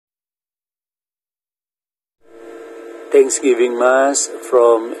Thanksgiving Mass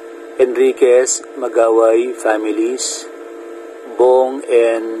from Enriquez Magaway families, Bong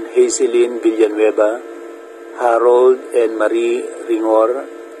and Hazelyn Villanueva, Harold and Marie Ringor.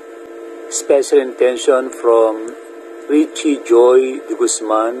 Special intention from Richie Joy de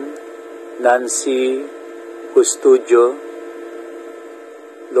Guzman, Nancy Custodio,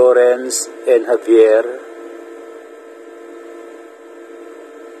 Lawrence and Javier,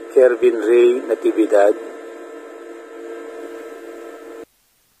 Kervin Ray Natividad.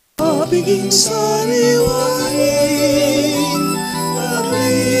 Pabiging sariwain,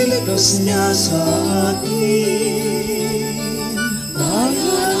 pagliligtas niya sa atin.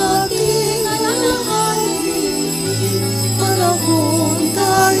 Bayan natin alalahanin, panahon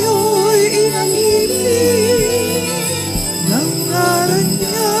tayo'y inangilin. Nang ngalan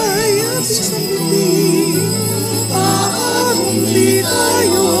niya'y at sasambitin, paanong di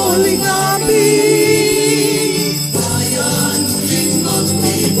tayo linapin. Bayan muling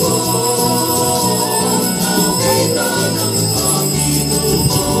magtibok, nawitan ang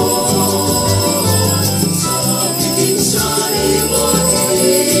Panginoon. Sa biging sariwain,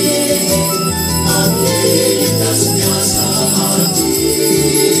 nagliligtas niya sa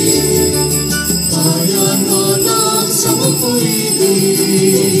atin. Bayan mo lang sa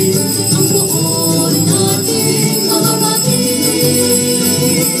magpulitin, ang buon nating mga batid.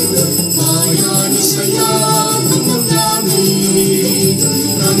 Bayan isaya ng magdamit,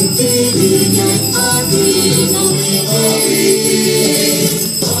 ng piling at ating awitin.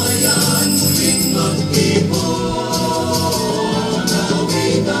 Bayan muling magtibok,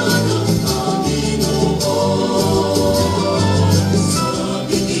 nawitan ang Panginoon. Sa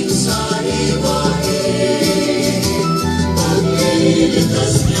biging sariwain,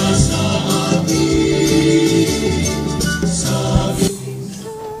 pagliligtas niya sa atin. Sa biging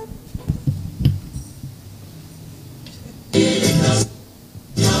sariwain,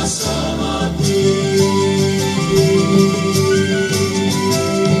 niya sa atin.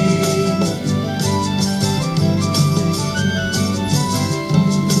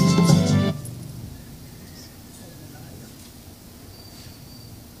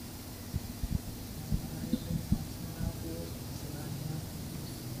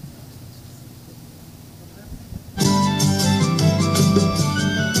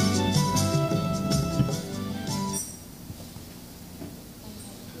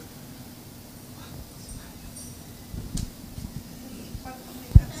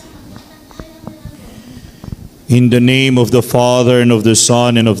 In the name of the Father, and of the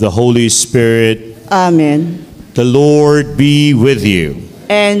Son, and of the Holy Spirit. Amen. The Lord be with you.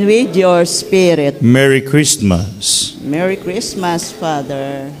 And with your spirit. Merry Christmas. Merry Christmas,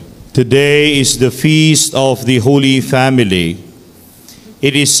 Father. Today is the feast of the Holy Family.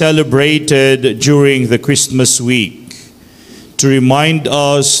 It is celebrated during the Christmas week to remind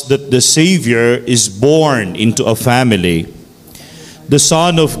us that the Savior is born into a family. The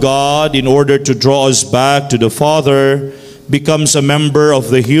Son of God, in order to draw us back to the Father, becomes a member of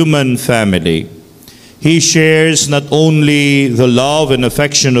the human family. He shares not only the love and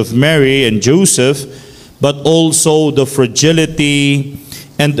affection of Mary and Joseph, but also the fragility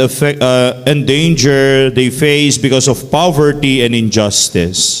and danger they face because of poverty and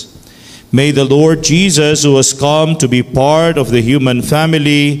injustice. May the Lord Jesus, who has come to be part of the human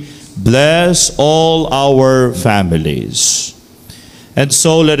family, bless all our families. And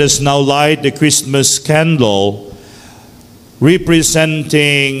so let us now light the Christmas candle,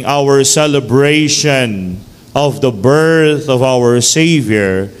 representing our celebration of the birth of our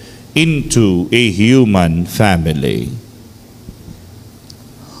Savior into a human family.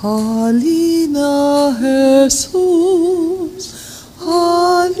 Halina, Jesus, halina,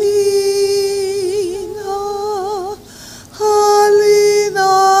 halina,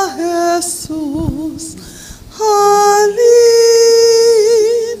 Jesus, halina.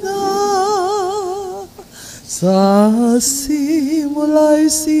 Sa simula'y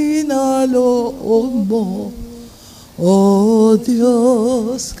sinaloob mo, O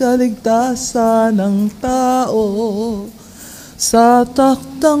Diyos, kaligtasan ng tao. Sa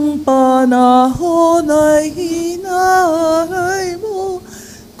taktang panahon ay hinaray mo,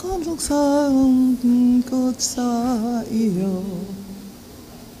 kalugsan-lingkod sa iyo.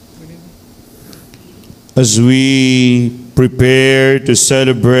 As we prepare to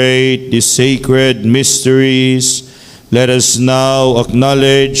celebrate the sacred mysteries, let us now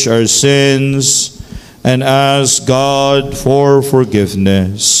acknowledge our sins and ask God for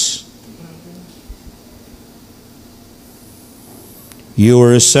forgiveness. You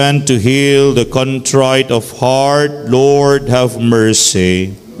were sent to heal the contrite of heart. Lord, have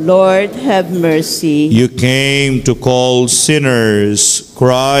mercy. Lord, have mercy. You came to call sinners.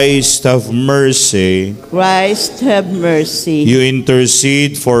 Christ, have mercy. Christ, have mercy. You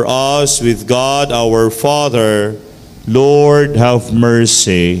intercede for us with God our Father. Lord, have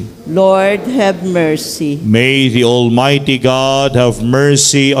mercy. Lord, have mercy. May the Almighty God have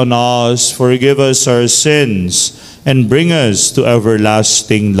mercy on us, forgive us our sins, and bring us to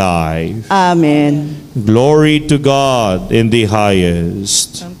everlasting life. Amen. Glory to God in the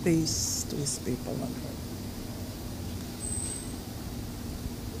highest. And peace to His people.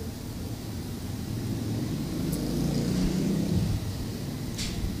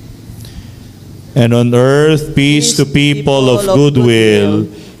 And on earth, peace to people of goodwill.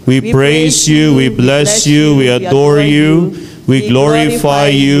 We praise you, we bless you, we adore you, we glorify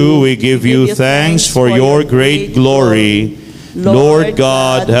you, we give you thanks for your great glory. Lord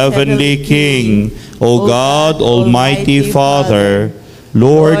God, heavenly King, O God, Almighty Father,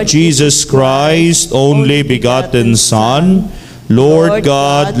 Lord Jesus Christ, only begotten Son, Lord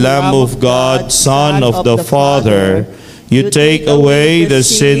God, Lamb of God, Son of the Father, you take away the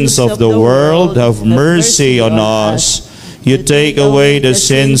sins of the world, have mercy on us. You take away the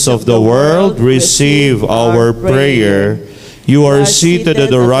sins of the world, receive our prayer. You are seated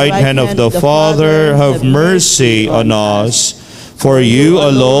at the right hand of the Father, have mercy on us. For you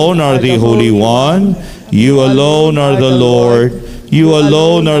alone are the Holy One, you alone are the Lord, you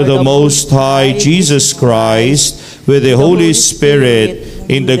alone are the Most High, Jesus Christ, with the Holy Spirit,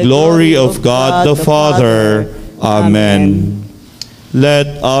 in the glory of God the Father. Amen. Let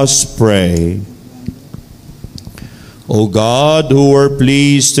us pray. O God, who were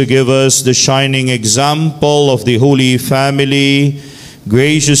pleased to give us the shining example of the Holy Family,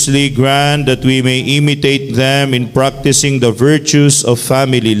 graciously grant that we may imitate them in practicing the virtues of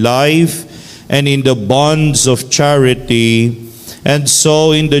family life and in the bonds of charity, and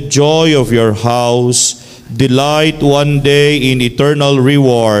so in the joy of your house, delight one day in eternal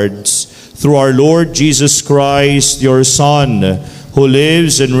rewards. Through our Lord Jesus Christ, your Son, who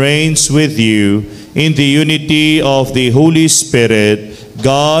lives and reigns with you in the unity of the Holy Spirit,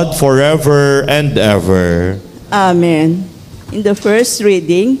 God forever and ever. Amen. In the first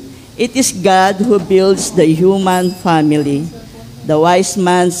reading, it is God who builds the human family. The wise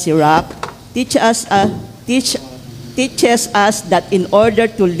man Sirach teaches us that in order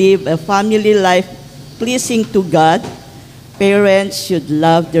to live a family life pleasing to God, parents should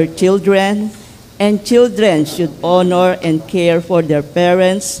love their children, and children should honor and care for their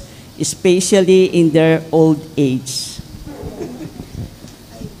parents, especially in their old age.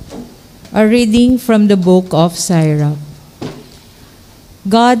 A reading from the book of Sirach.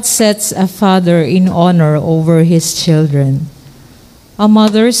 God sets a father in honor over his children. A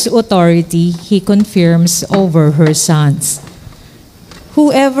mother's authority he confirms over her sons.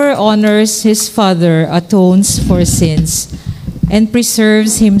 Whoever honors his father atones for sins and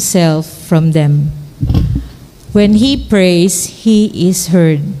preserves himself from them. When he prays, he is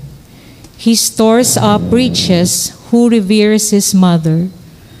heard. He stores up riches who reveres his mother.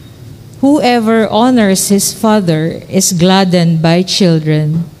 Whoever honors his father is gladdened by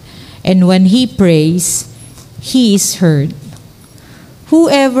children, and when he prays, he is heard.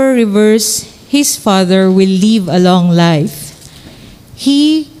 Whoever reveres his father will live a long life.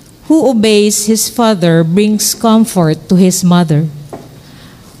 He who obeys his father brings comfort to his mother.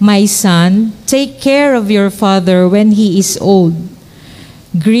 My son, take care of your father when he is old.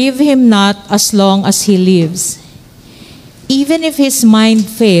 Grieve him not as long as he lives. Even if his mind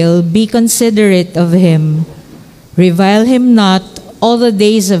fail, be considerate of him. Revile him not all the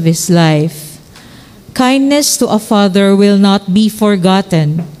days of his life. Kindness to a father will not be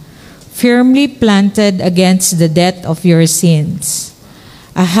forgotten, firmly planted against the debt of your sins.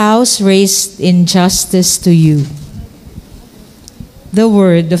 A house raised in justice to you. The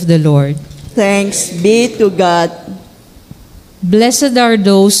word of the Lord. Thanks be to God. Blessed are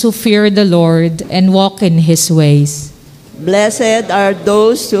those who fear the Lord and walk in his ways. Blessed are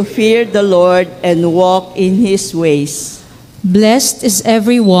those who fear the Lord and walk in his ways. Blessed is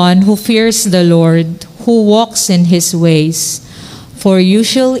everyone who fears the Lord, who walks in his ways. For you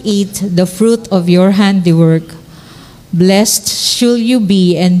shall eat the fruit of your handiwork. Blessed shall you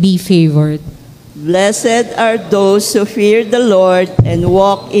be and be favored. Blessed are those who fear the Lord and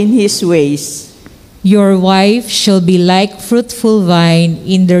walk in his ways. Your wife shall be like fruitful vine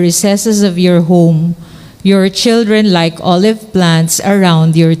in the recesses of your home, your children like olive plants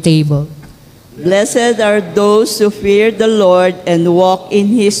around your table. Blessed are those who fear the Lord and walk in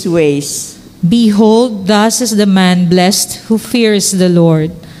his ways. Behold, thus is the man blessed who fears the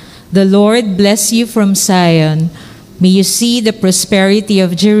Lord. The Lord bless you from Zion. May you see the prosperity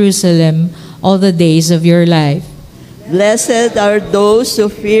of Jerusalem all the days of your life. Blessed are those who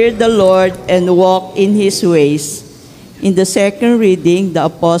fear the Lord and walk in his ways. In the second reading, the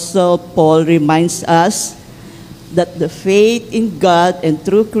Apostle Paul reminds us that the faith in God and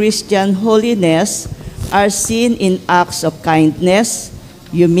true Christian holiness are seen in acts of kindness,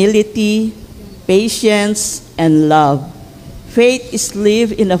 humility, patience, and love. Faith is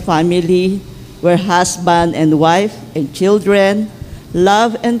lived in a family where husband and wife and children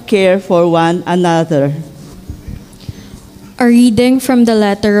love and care for one another. A reading from the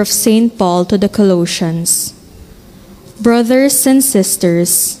letter of St. Paul to the Colossians. Brothers and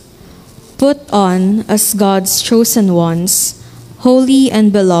sisters, put on as God's chosen ones, holy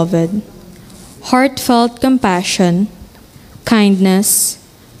and beloved, heartfelt compassion, kindness,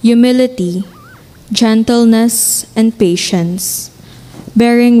 humility, gentleness, and patience,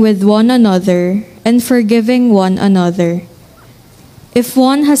 bearing with one another and forgiving one another. If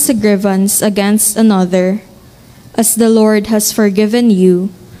one has a grievance against another, as the Lord has forgiven you,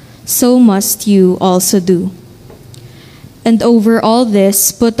 so must you also do. And over all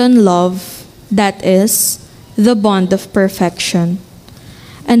this put on love, that is, the bond of perfection.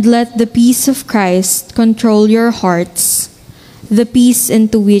 And let the peace of Christ control your hearts, the peace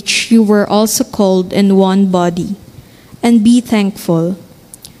into which you were also called in one body, and be thankful.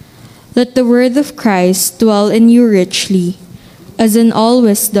 Let the word of Christ dwell in you richly, as in all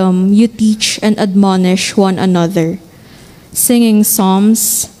wisdom you teach and admonish one another, singing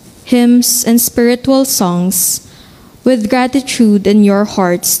psalms, hymns, and spiritual songs, with gratitude in your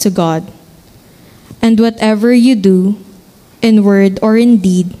hearts to God. And whatever you do, in word or in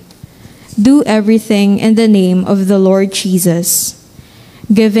deed, do everything in the name of the Lord Jesus,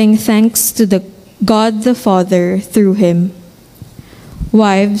 giving thanks to the God the Father through him.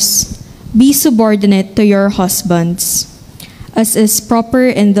 Wives, be subordinate to your husbands, as is proper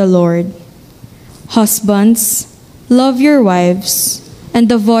in the Lord. Husbands, love your wives,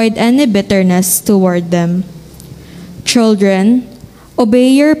 and avoid any bitterness toward them. Children, obey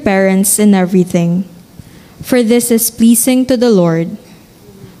your parents in everything, for this is pleasing to the Lord.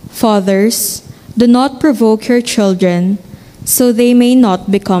 Fathers, do not provoke your children, so they may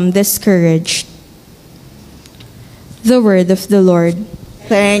not become discouraged. The word of the Lord.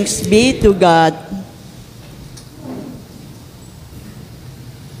 Thanks be to God.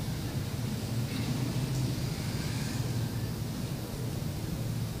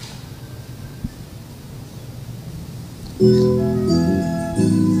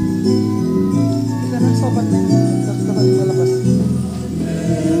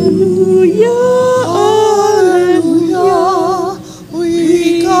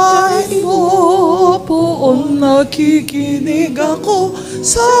 Nakikinig ako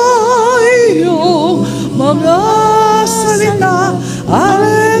sa iyong mga salita.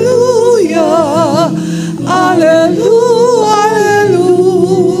 Alleluia, Alleluia,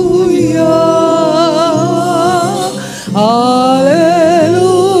 Alleluia,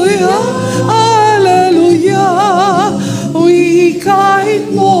 Alleluia, Alleluia.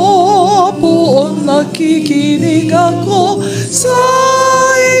 Wikain mo po, nakikinig ako sa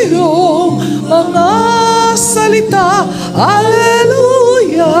iyong mga salita.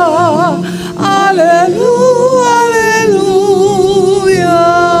 Alleluia, Alleluia, Alleluia.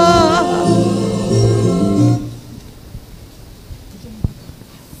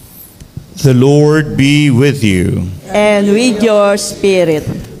 The Lord be with you. And with your spirit.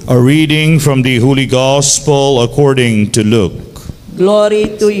 A reading from the Holy Gospel according to Luke.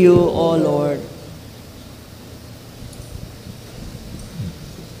 Glory to you, O Lord.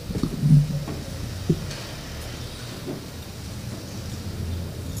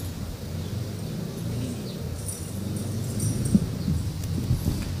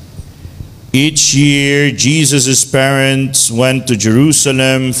 Each year, Jesus' parents went to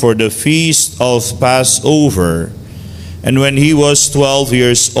Jerusalem for the feast of Passover. And when he was 12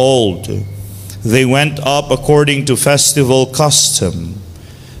 years old, they went up according to festival custom.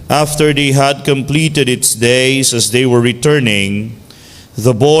 After they had completed its days as they were returning,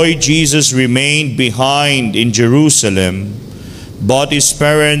 the boy Jesus remained behind in Jerusalem, but his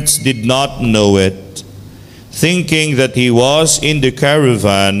parents did not know it. Thinking that he was in the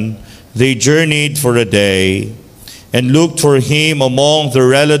caravan, they journeyed for a day and looked for him among their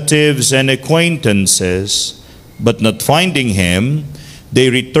relatives and acquaintances. But not finding him, they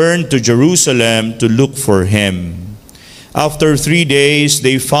returned to Jerusalem to look for him. After 3 days,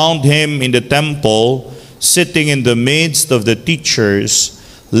 they found him in the temple, sitting in the midst of the teachers,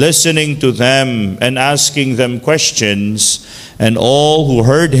 listening to them and asking them questions, and all who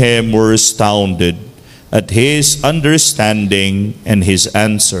heard him were astounded. at his understanding and his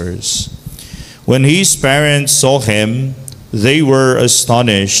answers. When his parents saw him, they were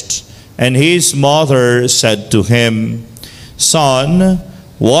astonished, and his mother said to him, "Son,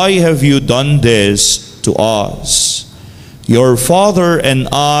 why have you done this to us? Your father and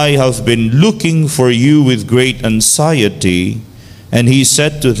I have been looking for you with great anxiety." And he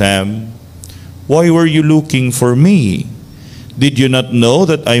said to them, "Why were you looking for me? Did you not know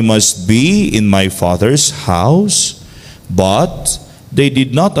that I must be in my father's house?" But they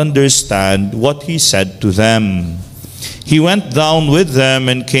did not understand what he said to them. He went down with them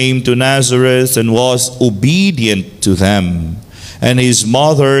and came to Nazareth and was obedient to them. And his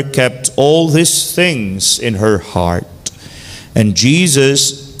mother kept all these things in her heart. And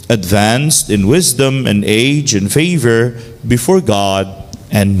Jesus advanced in wisdom and age and favor before God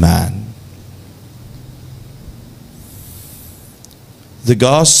and man. The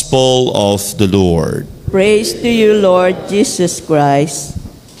Gospel of the Lord. Praise to you, Lord Jesus Christ.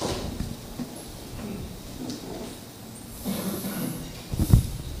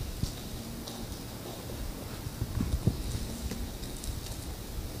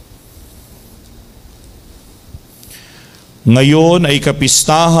 Ngayon ay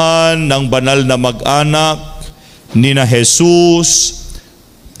kapistahan ng banal na mag-anak nina Jesus,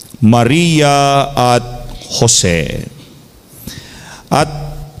 Maria at Jose. At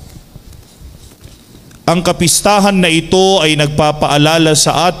ang kapistahan na ito ay nagpapaalala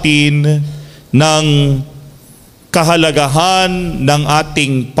sa atin ng kahalagahan ng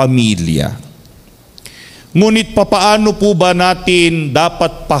ating pamilya. Ngunit papaano po ba natin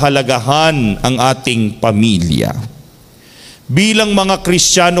dapat pahalagahan ang ating pamilya? Bilang mga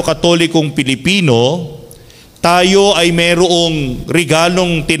Kristiyano Katolikong Pilipino, tayo ay mayroong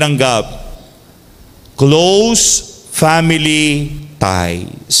regalong tinanggap. Close family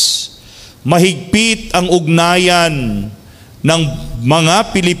ties. Mahigpit ang ugnayan ng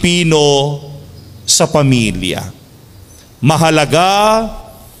mga Pilipino sa pamilya. Mahalaga,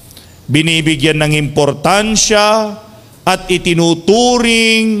 binibigyan ng importansya at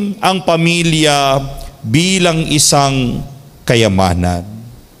itinuturing ang pamilya bilang isang kayamanan.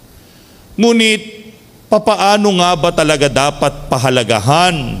 Ngunit, papaano nga ba talaga dapat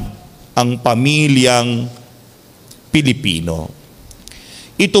pahalagahan ang pamilyang Pilipino?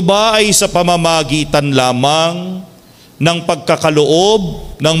 Ito ba ay sa pamamagitan lamang ng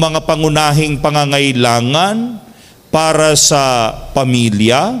pagkakaloob ng mga pangunahing pangangailangan para sa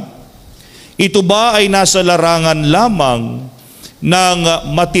pamilya? Ito ba ay nasa larangan lamang ng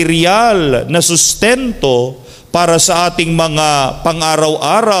material na sustento para sa ating mga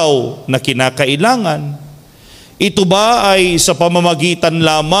pang-araw-araw na kinakailangan? Ito ba ay sa pamamagitan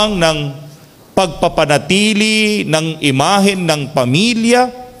lamang ng pagpapanatili ng imahen ng pamilya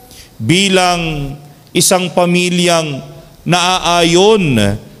bilang isang pamilyang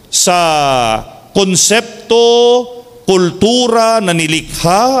naaayon sa konsepto, kultura na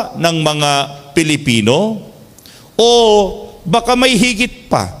nilikha ng mga Pilipino? O baka may higit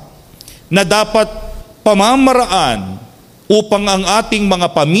pa na dapat pamamaraan upang ang ating mga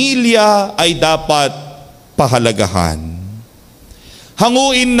pamilya ay dapat pahalagahan?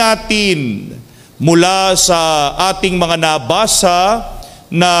 Hanguin natin mula sa ating mga nabasa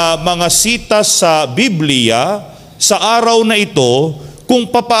na mga sitas sa Biblia sa araw na ito kung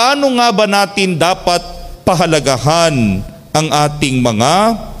papaano nga ba natin dapat pahalagahan ang ating mga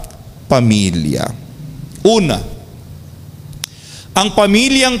pamilya. Una, ang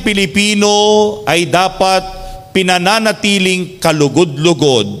pamilyang Pilipino ay dapat pinananatiling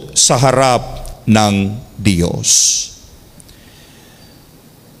kalugod-lugod sa harap ng Diyos.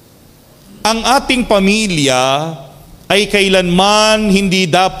 Ang ating pamilya ay kailanman hindi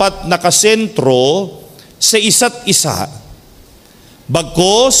dapat nakasentro sa isa't isa.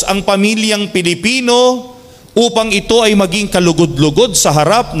 Bagkus ang pamilyang Pilipino, upang ito ay maging kalugod-lugod sa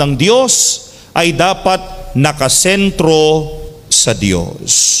harap ng Diyos, ay dapat nakasentro sa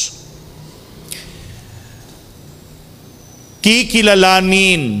Diyos.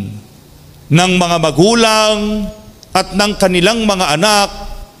 Kikilalanin ng mga magulang at ng kanilang mga anak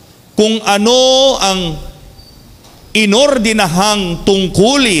kung ano ang inordinahang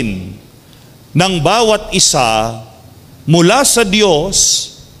tungkulin ng bawat isa mula sa Diyos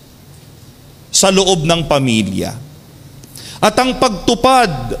sa loob ng pamilya. At ang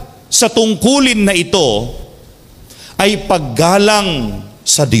pagtupad sa tungkulin na ito ay paggalang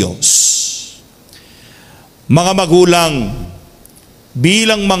sa Diyos. Mga magulang,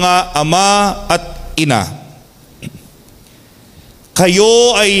 bilang mga ama at ina,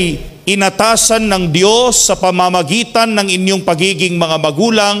 kayo ay inatasan ng Diyos sa pamamagitan ng inyong pagiging mga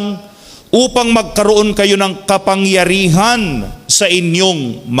magulang upang magkaroon kayo ng kapangyarihan sa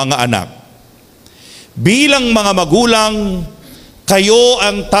inyong mga anak. Bilang mga magulang, kayo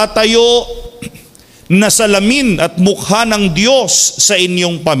ang tatayo na salamin at mukha ng Diyos sa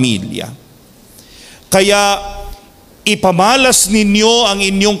inyong pamilya. Kaya ipamalas ninyo ang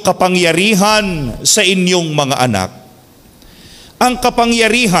inyong kapangyarihan sa inyong mga anak. Ang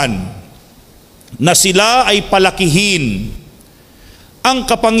kapangyarihan na sila ay palakihin, ang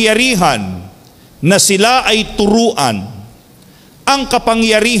kapangyarihan na sila ay turuan, ang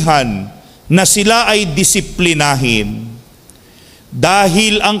kapangyarihan na sila ay disiplinahin.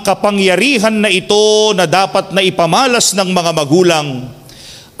 Dahil ang kapangyarihan na ito na dapat na ipamalas ng mga magulang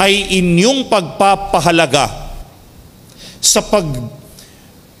ay inyong pagpapahalaga sa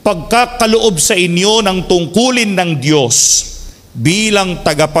pagkakaloob sa inyo ng tungkulin ng Diyos bilang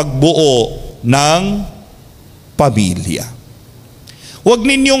tagapagbuo ng pamilya. Huwag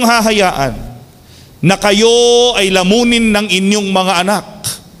ninyong hahayaan na kayo ay lamunin ng inyong mga anak.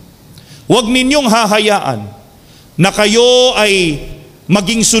 Huwag ninyong hahayaan na kayo ay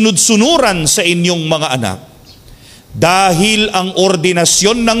maging sunod-sunuran sa inyong mga anak. Dahil ang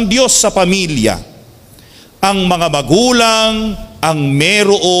ordinasyon ng Diyos sa pamilya, ang mga magulang ang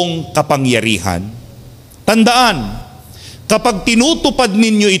merong kapangyarihan. Tandaan, kapag tinutupad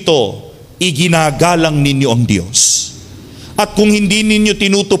ninyo ito, iginagalang ninyo ang Diyos. At kung hindi ninyo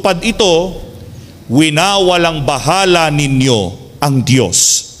tinutupad ito, winawalang bahala ninyo ang Diyos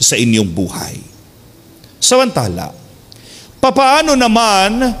sa inyong buhay. Samantala, papaano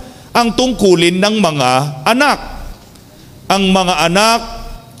naman ang tungkulin ng mga anak? Ang mga anak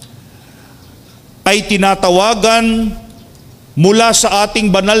ay tinatawagan mula sa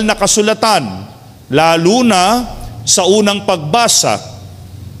ating banal na kasulatan, lalo na sa unang pagbasa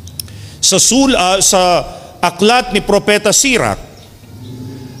sa aklat ni Propeta Sirak.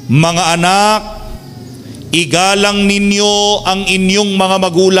 Mga anak, igalang ninyo ang inyong mga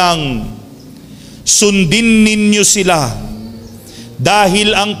magulang. Sundin ninyo sila,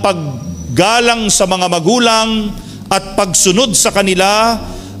 dahil ang paggalang sa mga magulang at pagsunod sa kanila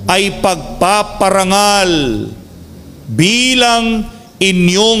ay pagpaparangal bilang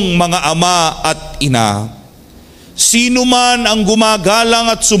inyong mga ama at ina. Sino man ang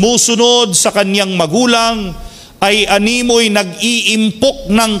gumagalang at sumusunod sa kanyang magulang ay animoy nag-iimpok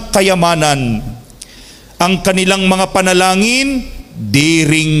ng kayamanan. Ang kanilang mga panalangin,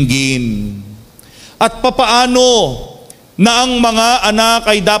 diringgin. At papaano na ang mga anak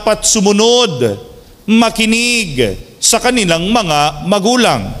ay dapat sumunod, makinig sa kanilang mga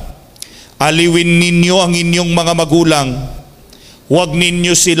magulang? Aliwin ninyo ang inyong mga magulang. Huwag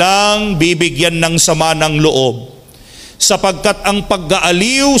ninyo silang bibigyan ng sama ng loob, sapagkat ang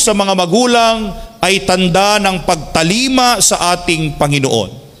pag-aaliw sa mga magulang ay tanda ng pagtalima sa ating Panginoon.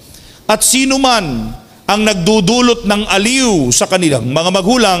 At sino man ang nagdudulot ng aliw sa kanilang mga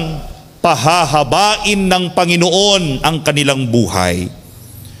magulang, pahahabain ng Panginoon ang kanilang buhay.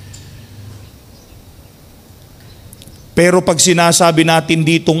 Pero pag sinasabi natin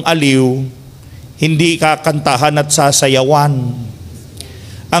ditong aliw, hindi kakantahan at sasayawan.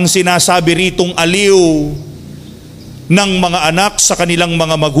 Ang sinasabi ritong aliw ng mga anak sa kanilang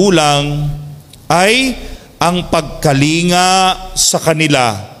mga magulang ay ang pagkalinga sa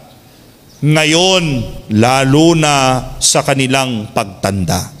kanila ngayon, lalo na sa kanilang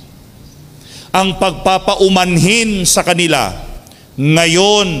pagtanda. Ang pagpapaumanhin sa kanila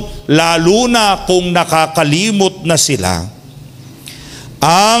ngayon, lalo na kung nakakalimot na sila.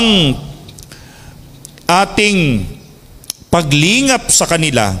 Ang ating paglingap sa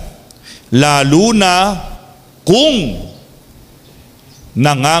kanila, lalo na kung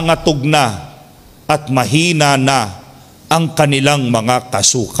nangangatog na at mahina na ang kanilang mga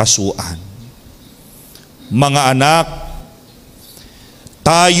kasukasuan. Mga anak,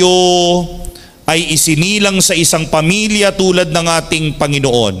 tayo ay isinilang sa isang pamilya tulad ng ating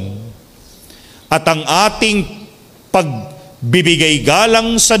Panginoon. At ang ating pagbibigay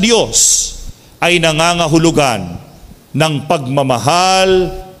galang sa Diyos ay nangangahulugan ng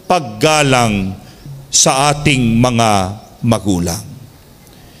pagmamahal, paggalang sa ating mga magulang.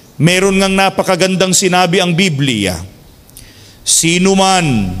 Meron ngang napakagandang sinabi ang Biblia, sino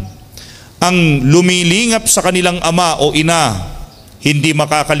man ang lumilingap sa kanilang ama o ina, hindi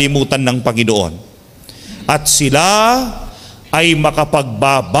makakalimutan ng Panginoon. At sila ay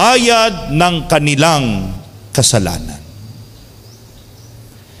makapagbabayad ng kanilang kasalanan.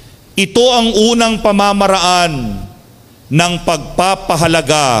 Ito ang unang pamamaraan ng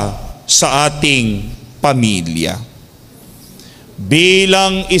pagpapahalaga sa ating pamilya.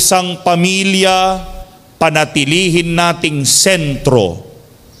 Bilang isang pamilya, panatilihin nating sentro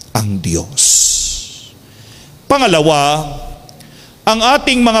ang Diyos. Pangalawa, ang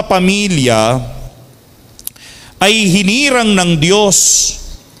ating mga pamilya ay hinirang ng Diyos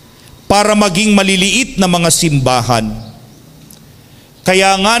para maging maliliit na mga simbahan.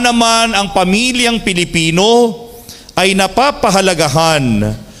 Kaya nga naman ang pamilyang Pilipino ay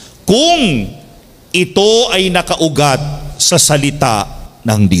napapahalagahan kung ito ay nakaugat sa salita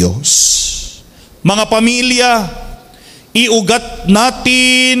ng Diyos. Mga pamilya, iugat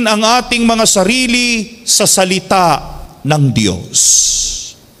natin ang ating mga sarili sa salita ng Diyos.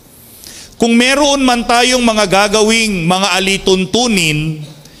 Kung meron man tayong mga gagawing mga alituntunin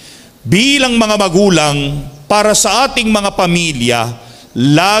bilang mga magulang para sa ating mga pamilya,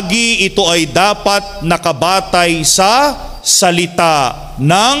 lagi ito ay dapat nakabatay sa salita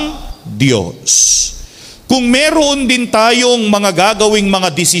ng Diyos. Kung meron din tayong mga gagawing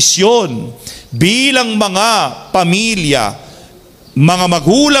mga desisyon bilang mga pamilya, mga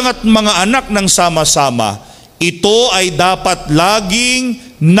magulang at mga anak ng sama-sama, ito ay dapat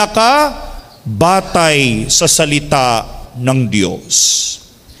laging nakabatay sa salita ng Diyos.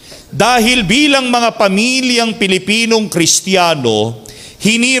 Dahil bilang mga pamilyang Pilipinong Kristiyano,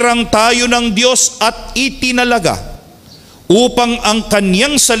 hinirang tayo ng Diyos at itinalaga upang ang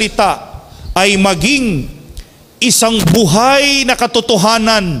Kanyang salita ay maging isang buhay na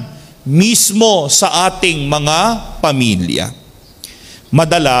katotohanan mismo sa ating mga pamilya.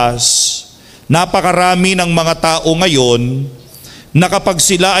 Madalas, napakarami ng mga tao ngayon na kapag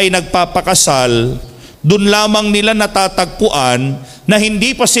sila ay nagpapakasal, dun lamang nila natatagpuan na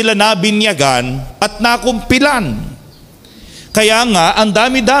hindi pa sila nabinyagan at nakumpilan. Kaya nga, ang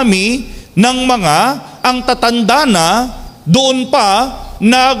dami-dami ng mga ang tatanda na doon pa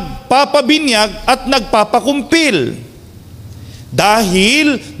nagpapabinyag at nagpapakumpil.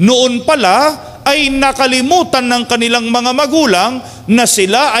 Dahil noon pala ay nakalimutan ng kanilang mga magulang na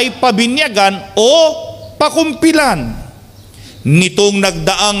sila ay pabinyagan o pakumpilan. Nitong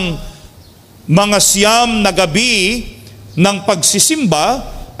nagdaang mga siyam na gabi ng pagsisimba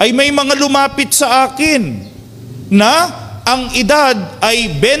ay may mga lumapit sa akin na ang edad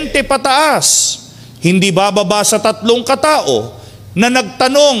ay 20 pataas, hindi bababa sa 3 katao, na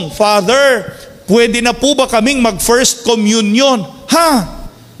nagtanong, "Father, pwede na po ba kaming mag-first communion?" Ha?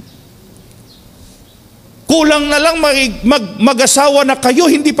 Kulang na lang mag-asawa na kayo,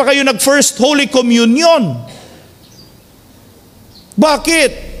 hindi pa kayo nag-first Holy Communion.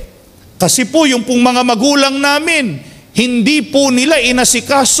 Bakit? Kasi po yung pong mga magulang namin, hindi po nila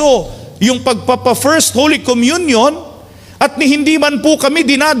inasikaso yung pagpapa-first Holy Communion, at ni hindi man po kami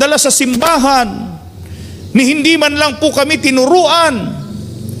dinadala sa simbahan, ni hindi man lang po kami tinuruan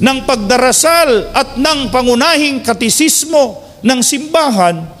ng pagdarasal at ng pangunahing katisismo ng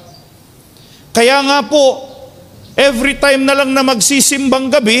simbahan. Kaya nga po, every time na lang na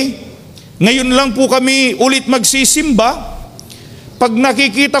magsisimbang gabi, ngayon lang po kami ulit magsisimba, pag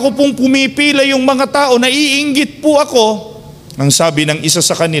nakikita ko pong pumipila yung mga tao, naiinggit po ako, ang sabi ng isa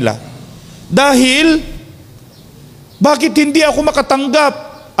sa kanila, dahil bakit hindi ako makatanggap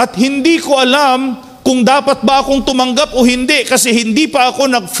at hindi ko alam kung dapat ba akong tumanggap o hindi kasi hindi pa ako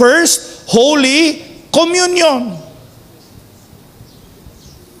nag-first Holy Communion.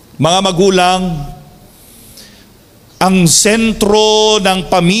 Mga magulang, ang sentro ng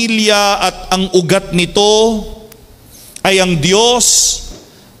pamilya at ang ugat nito ay ang Diyos,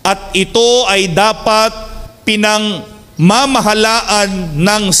 at ito ay dapat pinangmamahalaan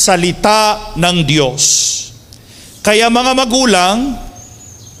ng salita ng Diyos. Kaya mga magulang,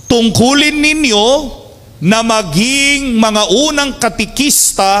 tungkulin ninyo na maging mga unang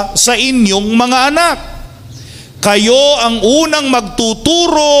katikista sa inyong mga anak. Kayo ang unang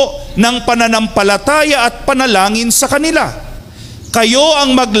magtuturo ng pananampalataya at panalangin sa kanila. Kayo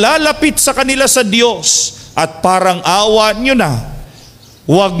ang maglalapit sa kanila sa Diyos, at parang awa nyo na,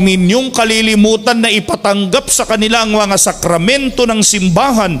 huwag ninyong kalilimutan na ipatanggap sa kanila ang mga sakramento ng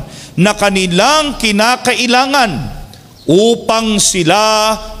simbahan na kanilang kinakailangan upang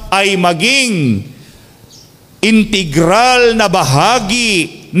sila ay maging integral na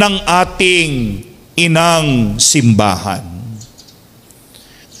bahagi ng ating inang simbahan.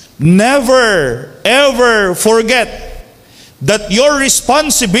 Never ever forget that your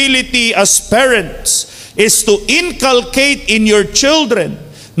responsibility as parents is to inculcate in your children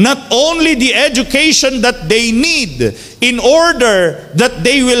not only the education that they need in order that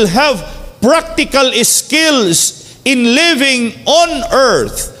they will have practical skills in living on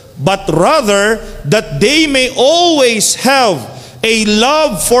earth, but rather that they may always have a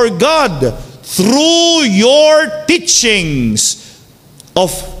love for God through your teachings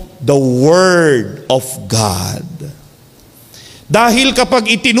of the Word of God. Dahil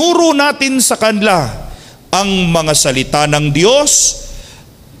kapag itinuro natin sa kanila ang mga salita ng Diyos,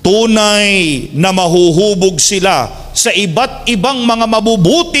 tunay na mahuhubog sila sa iba't ibang mga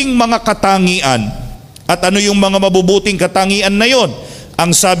mabubuting mga katangian. At ano yung mga mabubuting katangian na yon?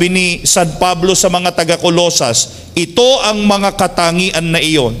 Ang sabi ni San Pablo sa mga taga-Kolosas, ito ang mga katangian na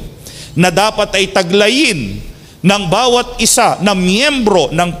iyon na dapat ay taglayin ng bawat isa na miyembro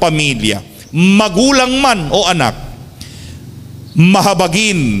ng pamilya, magulang man o anak.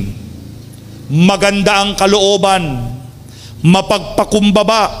 Mahabagin, maganda ang kalooban,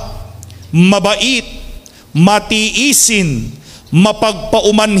 mapagpakumbaba, mabait, matiisin,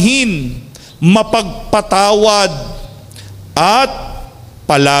 mapagpaumanhin, mapagpatawad, at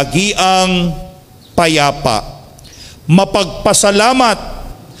palagi ang payapa, mapagpasalamat,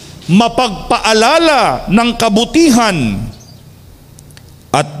 mapagpaalala ng kabutihan,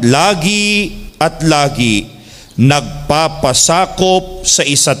 at lagi nagpapasakop sa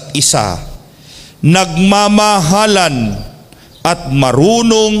isa't isa, nagmamahalan at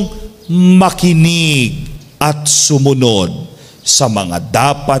marunong makinig at sumunod sa mga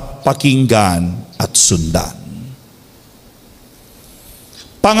dapat pakinggan at sundan.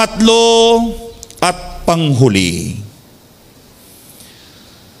 Pangatlo at panghuli,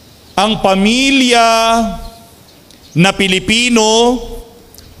 ang pamilya na Pilipino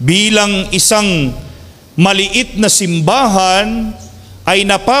bilang isang maliit na simbahan ay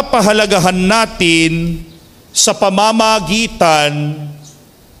napapahalagahan natin sa pamamagitan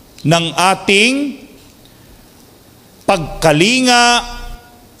ng ating pagkalinga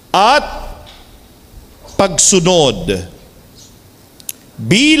at pagsunod.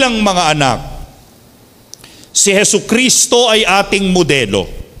 Bilang mga anak, si Jesucristo ay ating modelo.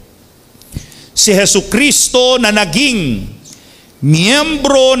 Si Jesucristo na naging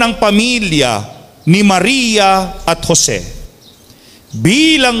miyembro ng pamilya ni Maria at Jose.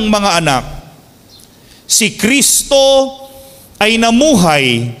 Bilang mga anak, si Kristo ay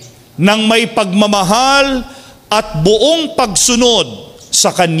namuhay ng may pagmamahal at buong pagsunod sa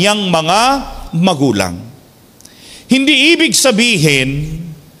kanyang mga magulang. Hindi ibig sabihin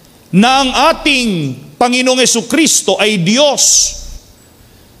na ang ating Panginoong Jesucristo ay Diyos,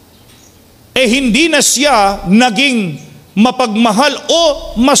 hindi na siya naging mapagmahal o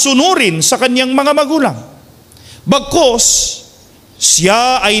masunurin sa kanyang mga magulang. Bagkus,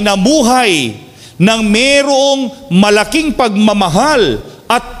 siya ay namuhay ng merong malaking pagmamahal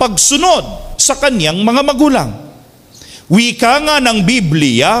at pagsunod sa kanyang mga magulang. Wika nga ng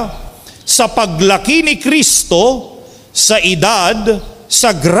Biblia, sa paglaki ni Kristo, sa edad,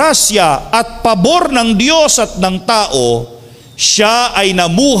 sa grasya at pabor ng Diyos at ng tao, siya ay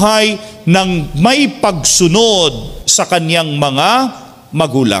namuhay ng may pagsunod sa kanyang mga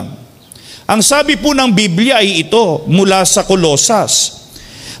magulang. Ang sabi po ng Biblia ay ito mula sa Kolosas,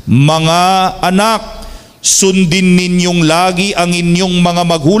 mga anak, sundin ninyong lagi ang inyong mga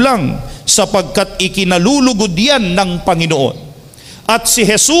magulang sapagkat ikinalulugod yan ng Panginoon. At si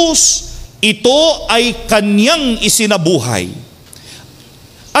Jesus, ito ay kanyang isinabuhay.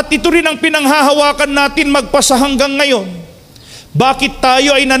 At ito rin ang pinanghahawakan natin magpasa hanggang ngayon. Bakit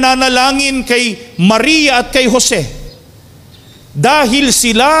tayo ay nananalangin kay Maria at kay Jose? Dahil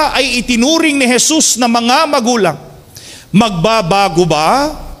sila ay itinuring ni Jesus na mga magulang. Magbabago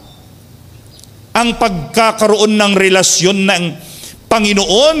ba ang pagkakaroon ng relasyon ng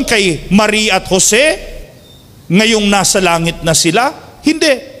Panginoon kay Maria at Jose ngayong nasa langit na sila?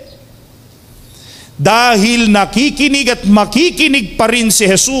 Hindi. Dahil nakikinig at makikinig pa rin si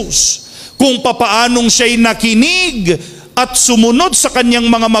Jesus kung papaanong siya'y nakinig at sumunod sa kanyang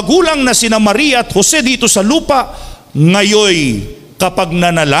mga magulang na sina Maria at Jose dito sa lupa, ngayoy kapag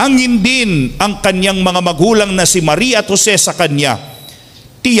nanalangin din ang kanyang mga magulang na si Maria at Jose sa kanya,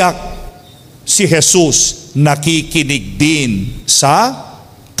 tiyak si Jesus nakikinig din sa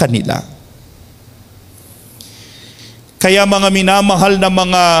kanila. Kaya mga minamahal na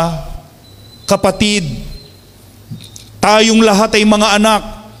mga kapatid, tayong lahat ay mga anak.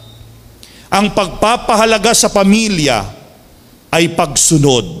 Ang pagpapahalaga sa pamilya ay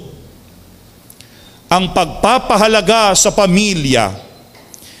pagsunod. Ang pagpapahalaga sa pamilya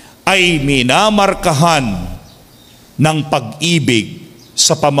ay minamarkahan ng pag-ibig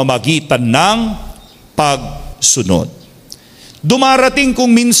sa pamamagitan ng pagsunod. Dumarating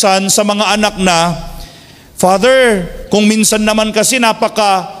kung minsan sa mga anak na, Father, kung minsan naman kasi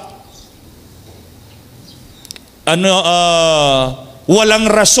walang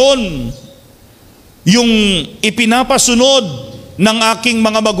rason yung ipinapasunod ng aking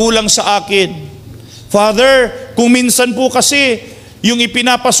mga magulang sa akin. Father, kung minsan po kasi yung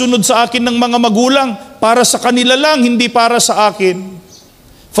ipinapasunod sa akin ng mga magulang, para sa kanila lang, hindi para sa akin.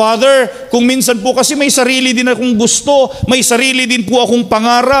 Father, kung minsan po kasi may sarili din akong gusto, may sarili din po akong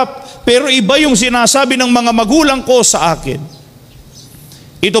pangarap, pero iba yung sinasabi ng mga magulang ko sa akin.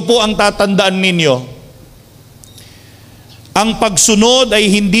 Ito po ang tatandaan ninyo. Ang pagsunod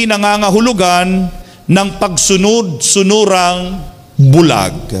ay hindi nangangahulugan ng pagsunod-sunurang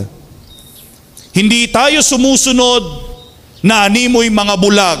bulag. Hindi tayo sumusunod na animoy mga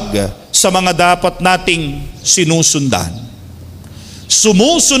bulag sa mga dapat nating sinusundan.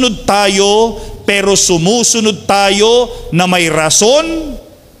 Sumusunod tayo, pero sumusunod tayo na may rason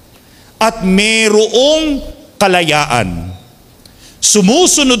at mayroong kalayaan.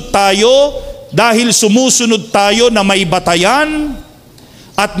 Sumusunod tayo dahil sumusunod tayo na may batayan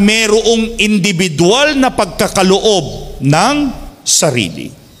at mayroong individual na pagkakaloob ng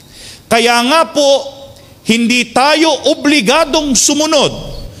sarili. Kaya nga po, hindi tayo obligadong sumunod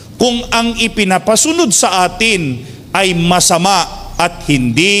kung ang ipinapasunod sa atin ay masama at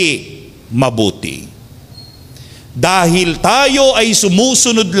hindi mabuti. Dahil tayo ay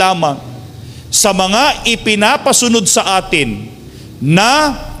sumusunod lamang sa mga ipinapasunod sa atin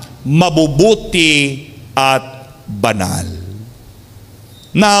na mabubuti at banal.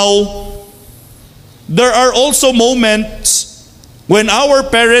 Now, there are also moments when our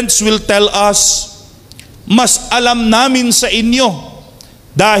parents will tell us, mas alam namin sa inyo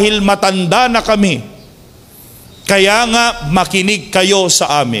dahil matanda na kami. Kaya nga makinig kayo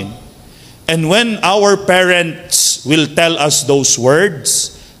sa amin. And when our parents will tell us those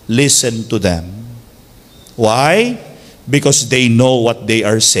words, listen to them. Why? Because they know what they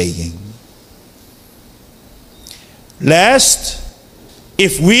are saying. Lest,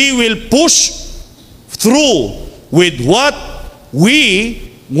 if we will push through with what we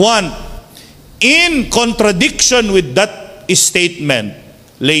want in contradiction with that statement,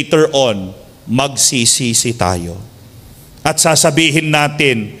 later on, magsisisi tayo. At sasabihin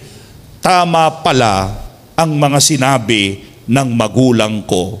natin, tama pala ang mga sinabi ng magulang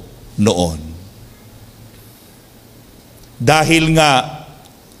ko noon. Dahil nga,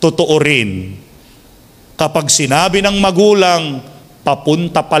 totoo rin, kapag sinabi ng magulang,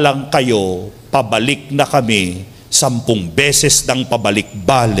 papunta pa lang kayo, pabalik na kami, 10 beses ng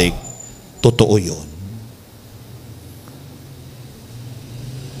pabalik-balik, totoo yun.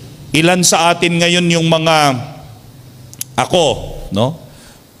 Ilan sa atin ngayon yung mga, ako, no?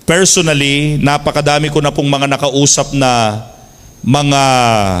 Personally, napakadami ko na pong mga nakausap na mga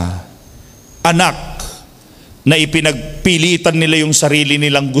anak na ipinagpilitan nila yung sarili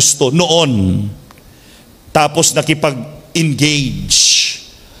nilang gusto noon. Tapos nakipag-engage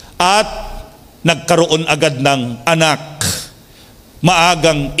at nagkaroon agad ng anak.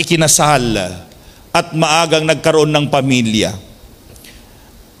 Maagang ikinasal at maagang nagkaroon ng pamilya.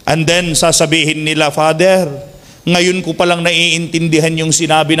 And then sasabihin nila, Father, ngayon ko palang naiintindihan yung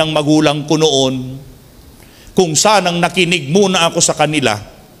sinabi ng magulang ko noon. Kung sanang nakinig muna ako sa kanila,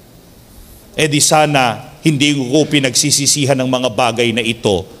 di sana hindi ko pinagsisisihan ng mga bagay na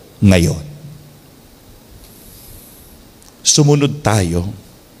ito ngayon. Sumunod tayo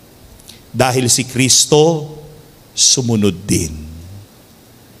dahil si Kristo sumunod din.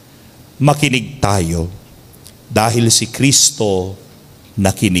 Makinig tayo dahil si Kristo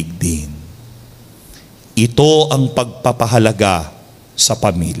nakinig din. Ito ang pagpapahalaga sa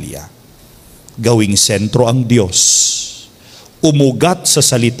pamilya. Gawing sentro ang Diyos. Umugat sa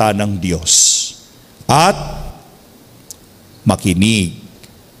salita ng Diyos. At makinig,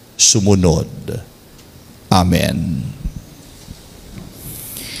 sumunod. Amen.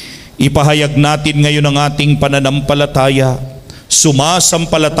 Ipahayag natin ngayon ang ating pananampalataya.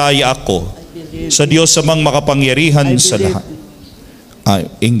 Sumasampalataya ako sa Diyos amang makapangyarihan sa lahat.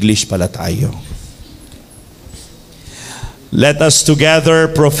 English pala tayo. Let us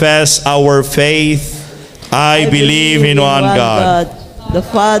together profess our faith. I believe in one God, the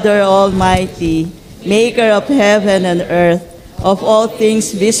Father Almighty, maker of heaven and earth, of all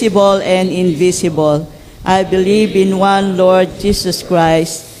things visible and invisible. I believe in one Lord Jesus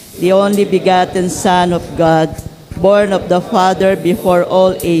Christ, the only begotten Son of God, born of the Father before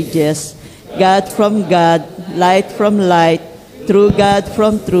all ages, God from God, light from light, true God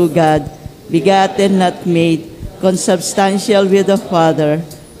from true God, begotten not made, consubstantial with the Father.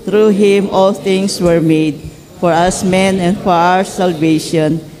 Through him all things were made. For us men and for our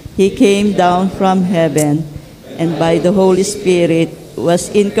salvation, he came down from heaven, and by the Holy Spirit was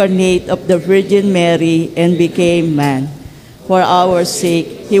incarnate of the Virgin Mary and became man. For our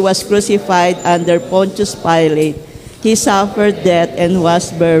sake, he was crucified under Pontius Pilate. He suffered death and was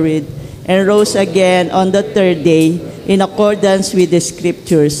buried, and rose again on the third day in accordance with the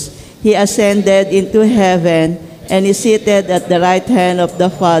Scriptures. He ascended into heaven and is seated at the right hand of the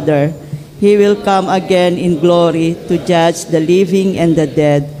Father. He will come again in glory to judge the living and the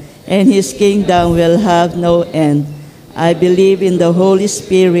dead, and his kingdom will have no end. I believe in the Holy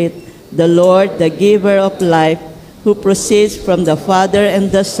Spirit, the Lord, the giver of life, who proceeds from the Father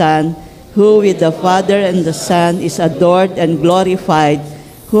and the Son, who with the Father and the Son is adored and glorified,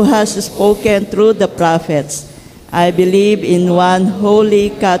 who has spoken through the prophets. I believe in one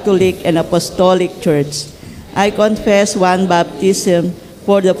holy, Catholic, and Apostolic Church. I confess one baptism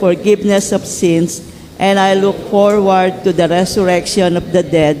for the forgiveness of sins, and I look forward to the resurrection of the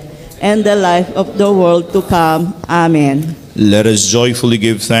dead and the life of the world to come. Amen. Let us joyfully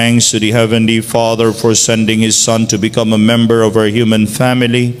give thanks to the Heavenly Father for sending His Son to become a member of our human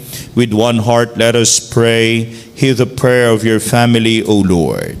family. With one heart, let us pray. Hear the prayer of your family, O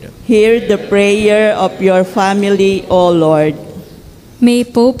Lord. Hear the prayer of your family, O Lord. May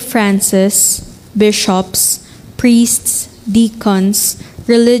Pope Francis, bishops, priests, deacons,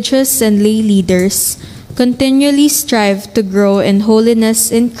 religious and lay leaders continually strive to grow in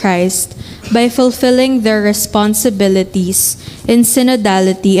holiness in Christ by fulfilling their responsibilities in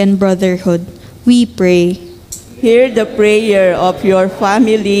synodality and brotherhood. We pray. Hear the prayer of your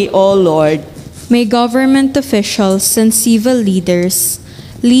family, O Lord. May government officials and civil leaders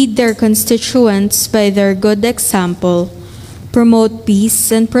lead their constituents by their good example, promote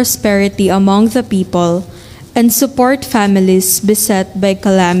peace and prosperity among the people, and support families beset by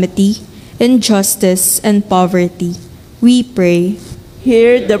calamity, injustice, and poverty. We pray.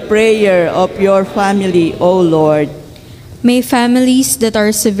 Hear the prayer of your family, O Lord. May families that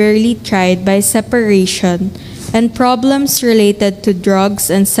are severely tried by separation and problems related to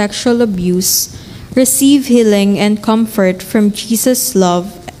drugs and sexual abuse receive healing and comfort from Jesus' love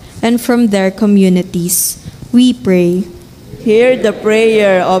and from their communities. We pray. Hear the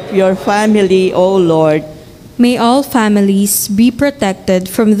prayer of your family, O Lord. May all families be protected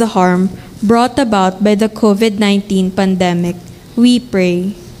from the harm brought about by the COVID-19 pandemic. We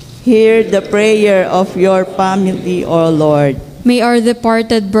pray. Hear the prayer of your family, O Lord. May our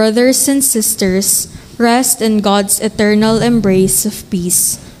departed brothers and sisters rest in God's eternal embrace of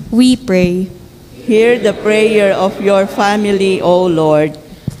peace. We pray. Hear the prayer of your family, O Lord.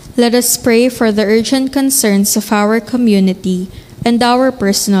 Let us pray for the urgent concerns of our community and our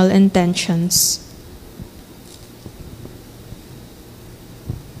personal intentions.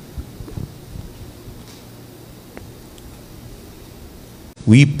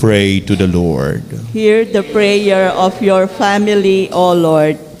 We pray to the Lord. Hear the prayer of your family, O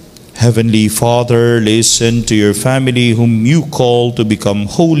Lord. Heavenly Father, listen to your family whom you call to become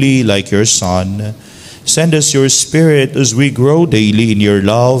holy like your Son. Send us your Spirit as we grow daily in your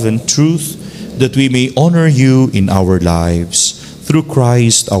love and truth, that we may honor you in our lives. Through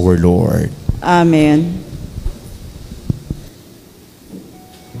Christ our Lord. Amen.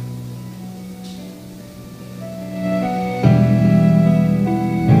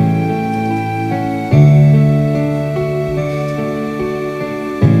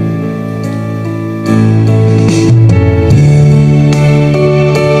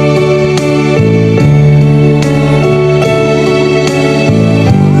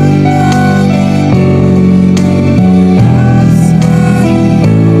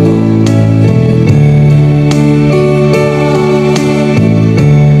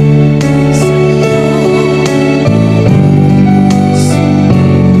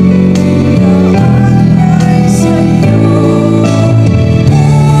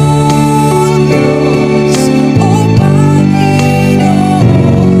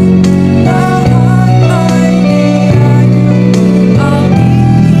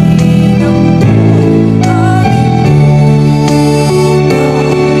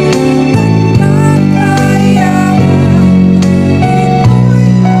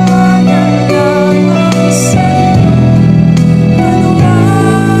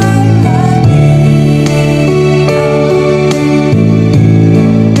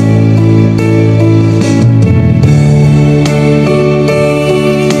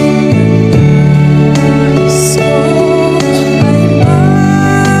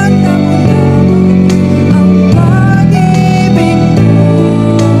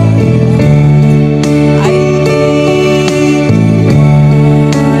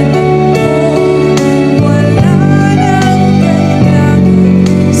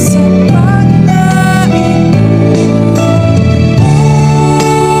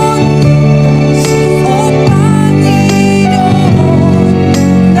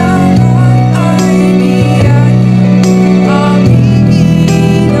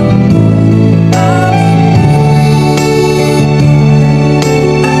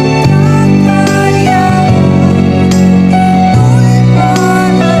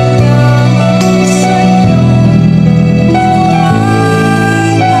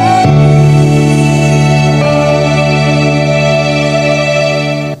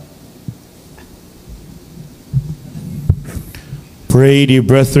 Pray, dear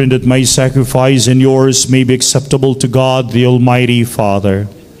brethren, that my sacrifice and yours may be acceptable to God, the Almighty Father.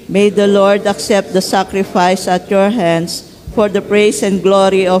 May the Lord accept the sacrifice at your hands for the praise and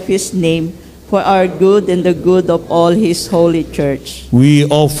glory of his name, for our good and the good of all his holy church. We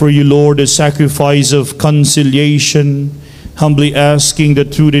offer you, Lord, a sacrifice of conciliation, humbly asking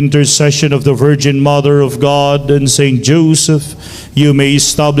that through the intercession of the Virgin Mother of God and Saint Joseph, you may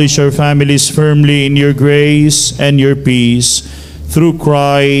establish our families firmly in your grace and your peace, through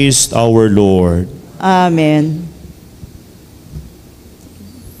Christ our Lord. Amen.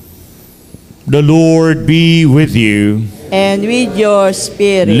 The Lord be with you. And with your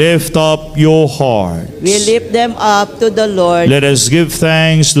spirit. Lift up your heart. We lift them up to the Lord. Let us give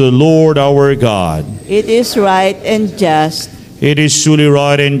thanks to the Lord our God. It is right and just. It is truly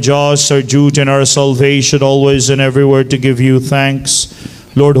right and just, our duty and our salvation, always and everywhere to give you thanks,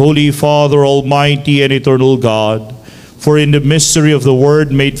 Lord, Holy Father, Almighty and eternal God. For in the mystery of the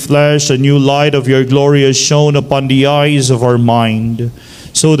Word made flesh, a new light of your glory has shone upon the eyes of our mind,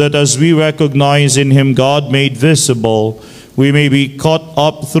 so that as we recognize in him God made visible, we may be caught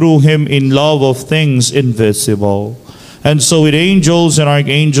up through him in love of things invisible. And so with angels and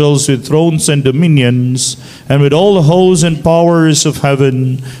archangels, with thrones and dominions, and with all the hosts and powers of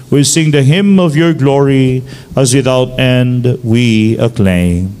heaven, we sing the hymn of your glory, as without end we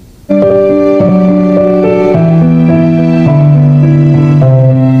acclaim.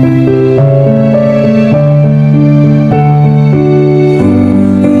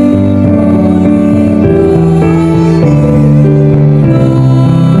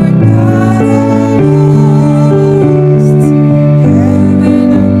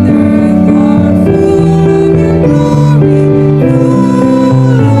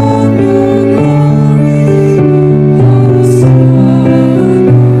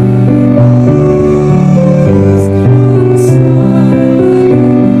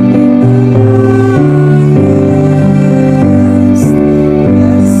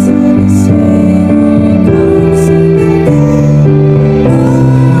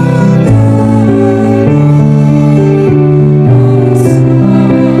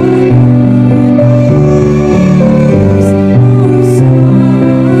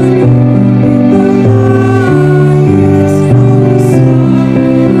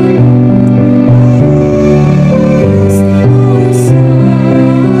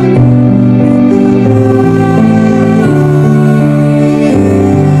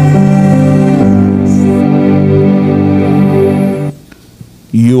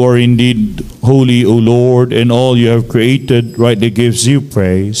 You are indeed holy, O Lord, and all you have created rightly gives you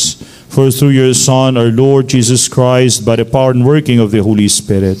praise. For through your Son, our Lord Jesus Christ, by the power and working of the Holy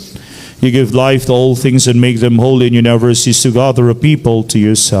Spirit, you give life to all things and make them holy, and you never cease to gather a people to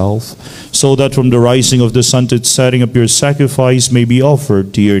yourself, so that from the rising of the sun to its setting up your sacrifice may be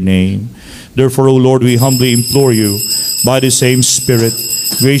offered to your name. Therefore, O Lord, we humbly implore you, by the same Spirit,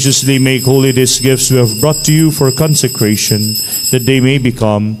 graciously make holy these gifts we have brought to you for consecration, that they may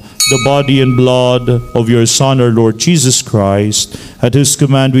become the body and blood of your Son, our Lord Jesus Christ, at whose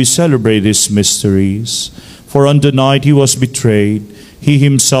command we celebrate these mysteries. For on the night he was betrayed, he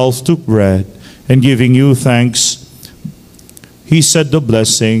himself took bread, and giving you thanks, he said the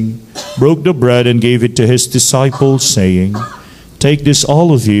blessing, broke the bread, and gave it to his disciples, saying, "Take this,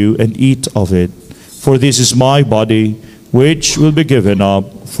 all of you, and eat of it, for this is my body, which will be given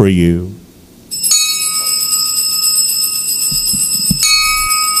up for you."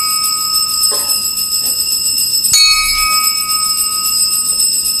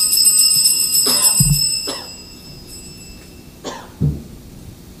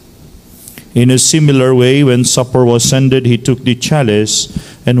 In a similar way, when supper was ended, he took the chalice,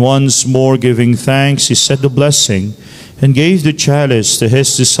 and once more giving thanks, he said the blessing, and gave the chalice to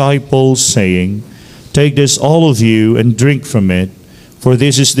his disciples, saying, "Take this, all of you, and drink from it, for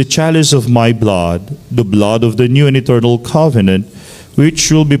this is the chalice of my blood, the blood of the new and eternal covenant,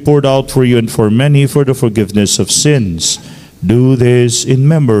 which will be poured out for you and for many for the forgiveness of sins. Do this in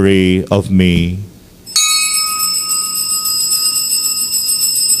memory of me."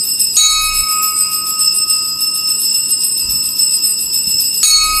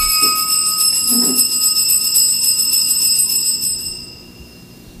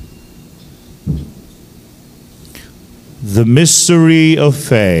 The mystery of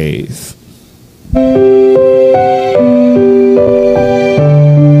faith. Until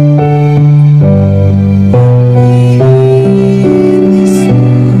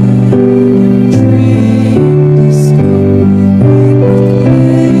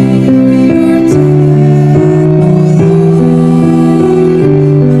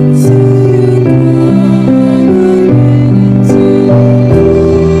you come again.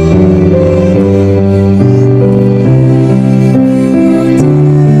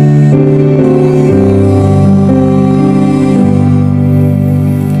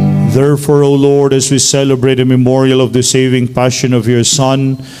 Therefore, O Lord, as we celebrate the memorial of the saving passion of your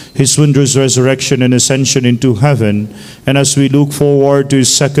Son, his wondrous resurrection and ascension into heaven, and as we look forward to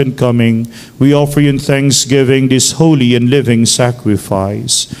his second coming, we offer you in thanksgiving this holy and living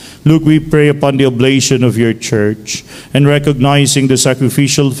sacrifice. Look, we pray upon the oblation of your church, and recognizing the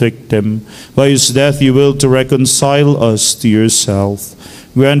sacrificial victim, by his death you will to reconcile us to yourself.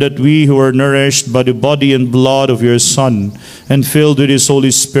 Grant that we who are nourished by the body and blood of your Son and filled with his Holy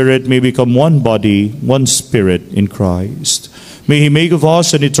Spirit may become one body, one spirit in Christ. May he make of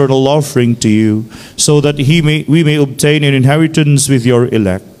us an eternal offering to you, so that we may obtain an inheritance with your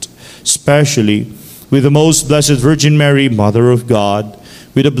elect, especially with the most blessed Virgin Mary, Mother of God,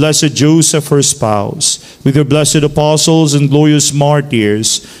 with the blessed Joseph, her spouse, with your blessed apostles and glorious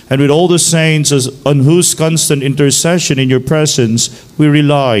martyrs, and with all the saints on whose constant intercession in your presence we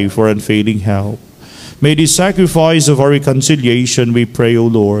rely for unfailing help. May the sacrifice of our reconciliation, we pray, O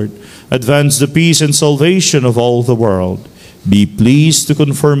Lord, advance the peace and salvation of all the world. Be pleased to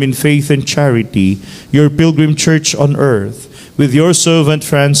confirm in faith and charity your pilgrim church on earth, with your servant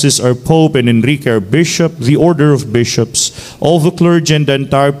Francis, our Pope, and Enrique, our Bishop, the order of bishops, all the clergy and the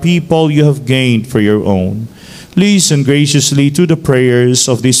entire people you have gained for your own. Listen graciously to the prayers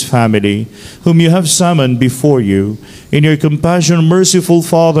of this family, whom you have summoned before you. In your compassion, merciful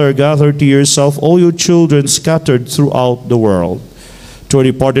Father, gather to yourself all your children scattered throughout the world. To our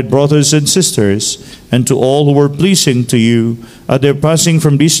departed brothers and sisters, and to all who were pleasing to you at their passing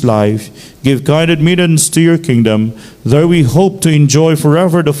from this life, give kind admittance to your kingdom. There we hope to enjoy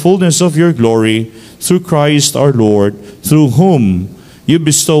forever the fullness of your glory, through Christ our Lord, through whom you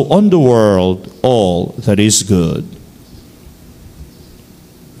bestow on the world all that is good.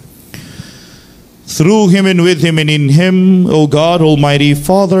 Through him and with him and in him, O God, Almighty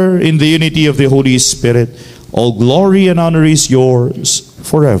Father, in the unity of the Holy Spirit, all glory and honor is yours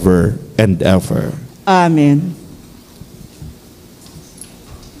forever and ever. Amen.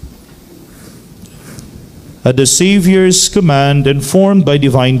 At the Savior's command, informed by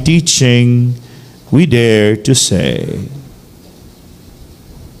divine teaching, we dare to say,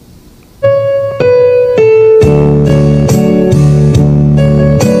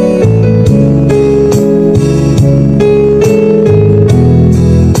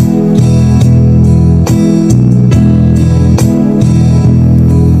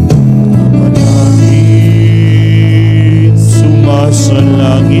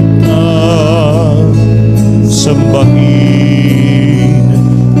 sambahin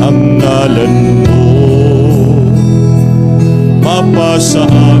ang ngalan mo, mapasa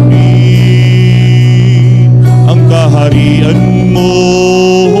amin ang kaharian mo,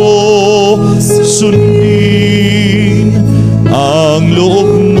 sundin ang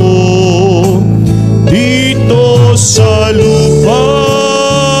loob mo dito sa lupa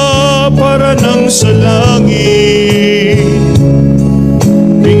para nang sa langit.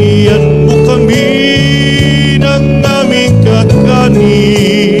 Bigyan mo kami ng aming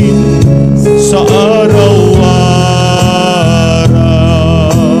kakanin sa araw-araw,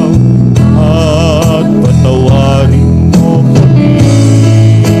 at patawarin mo kami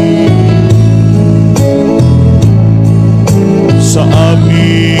sa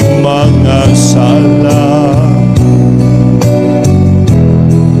aming mga sala,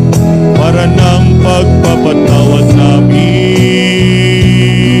 para ng pagpapatawad namin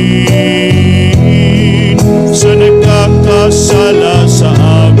sa nagkakasala sa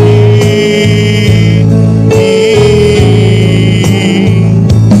amin.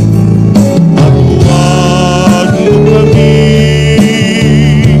 At huwag mo kami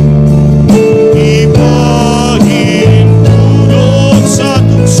ibahin dulot sa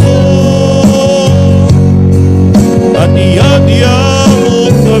tukso, at iadya mo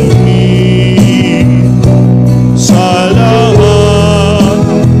kami sa lahat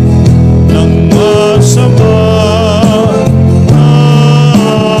ng masama.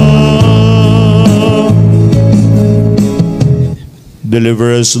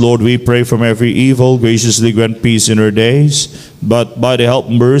 Deliver us, Lord, we pray, from every evil. Graciously grant peace in our days, but by the help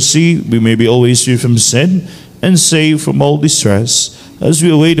and mercy we may be always free from sin and saved from all distress, as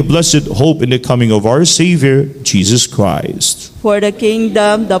we await the blessed hope in the coming of our Savior, Jesus Christ. For the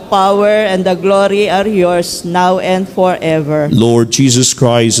kingdom, the power, and the glory are yours, now and forever. Lord Jesus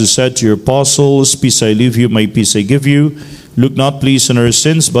Christ, who said to your apostles, "Peace I leave you, my peace I give you," look not, please, on our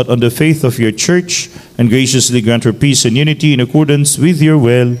sins, but on the faith of your church, and graciously grant her peace and unity in accordance with your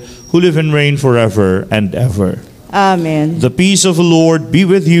will, who live and reign forever and ever. Amen. The peace of the Lord be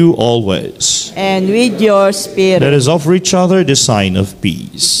with you always. And with your spirit. Let us offer each other the sign of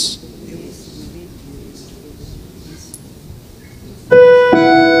peace.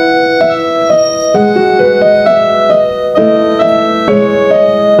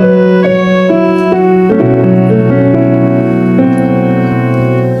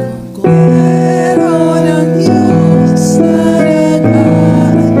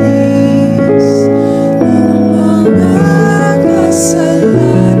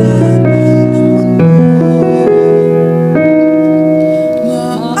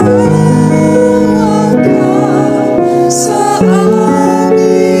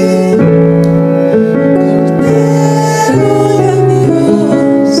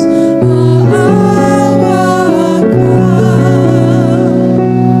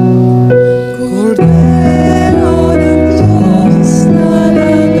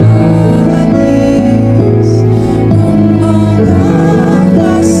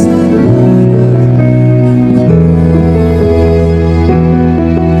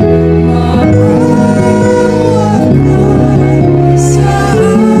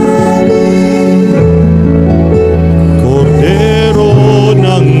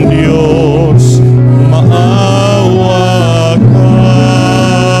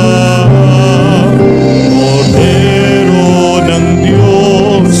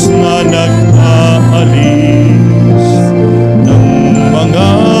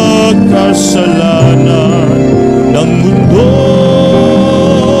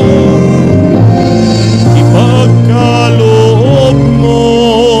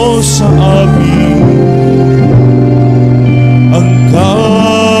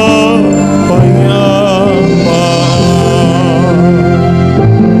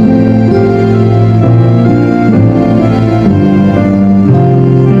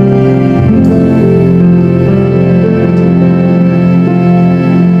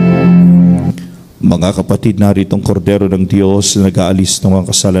 Mga kapatid, naritong kordero ng Diyos na nag-aalis ng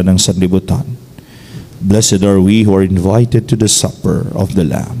mga kasalanan ng sanlibutan. Blessed are we who are invited to the supper of the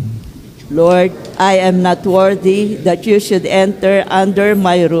Lamb. Lord, I am not worthy that you should enter under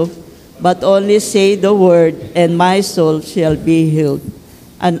my roof, but only say the word, and my soul shall be healed.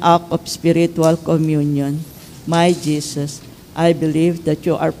 An act of spiritual communion. My Jesus, I believe that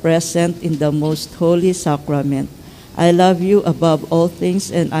you are present in the most holy sacrament. I love you above all things,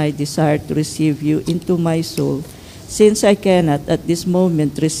 and I desire to receive you into my soul. Since I cannot at this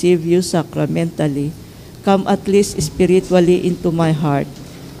moment receive you sacramentally, come at least spiritually into my heart.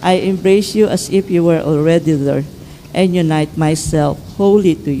 I embrace you as if you were already there, and unite myself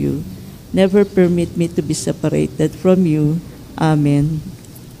wholly to you. Never permit me to be separated from you. Amen.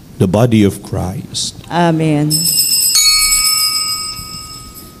 The body of Christ. Amen.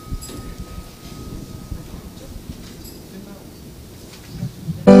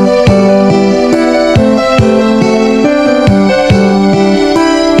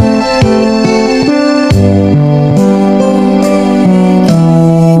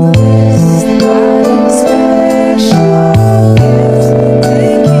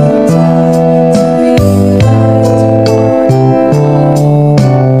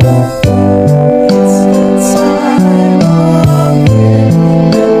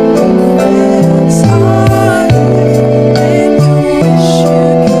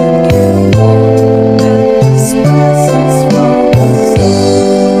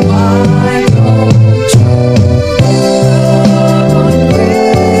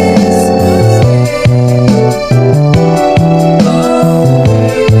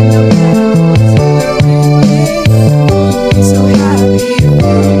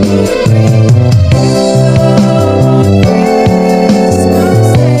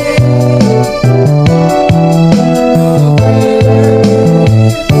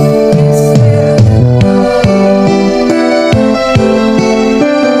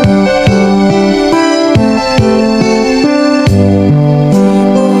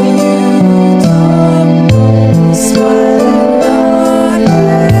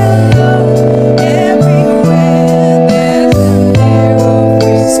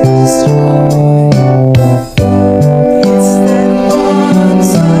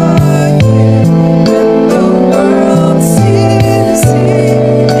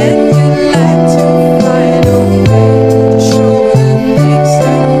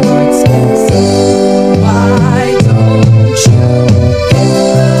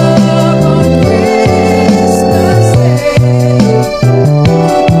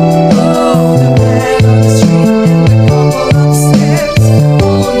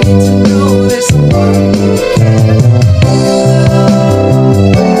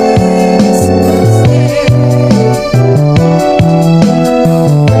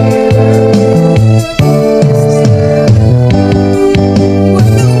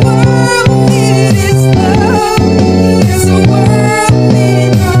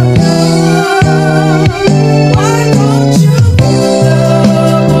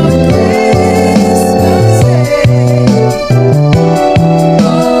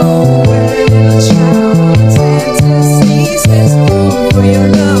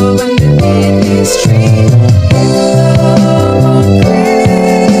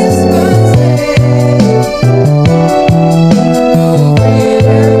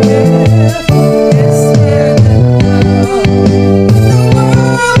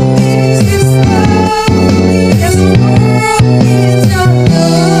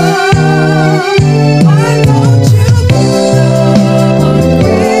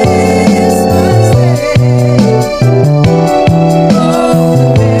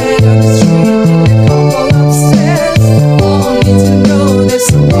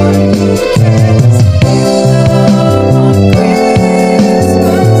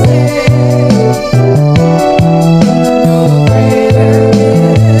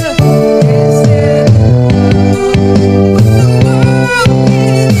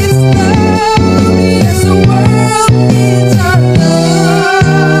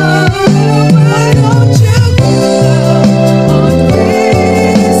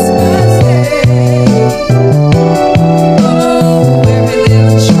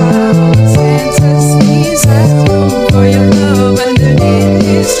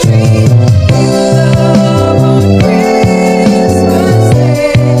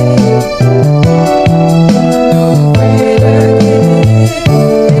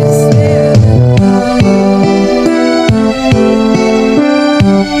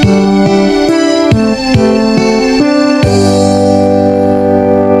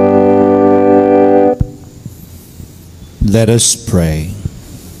 Let us pray.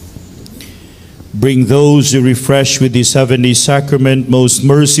 Bring those you refresh with this heavenly sacrament, most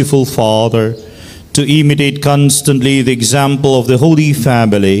merciful Father, to imitate constantly the example of the Holy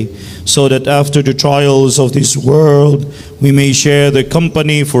Family, so that after the trials of this world, we may share their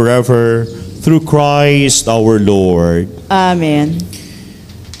company forever, through Christ our Lord. Amen.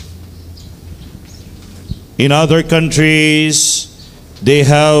 In other countries, they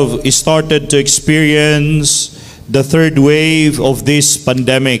have started to experience the third wave of this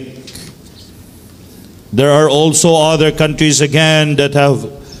pandemic. There are also other countries again that have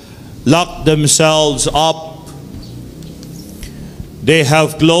locked themselves up. They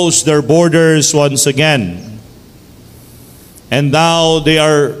have closed their borders once again. And now they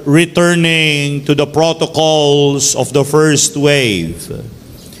are returning to the protocols of the first wave,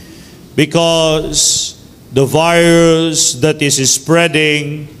 because the virus that is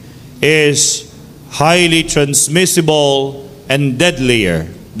spreading is highly transmissible and deadlier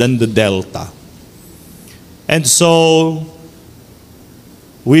than the Delta. And so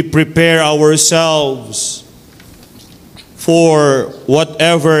we prepare ourselves for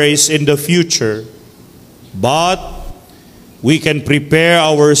whatever is in the future, but we can prepare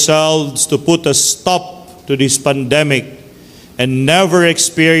ourselves to put a stop to this pandemic and never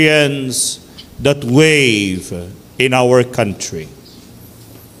experience that wave in our country.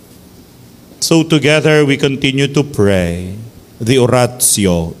 So together we continue to pray the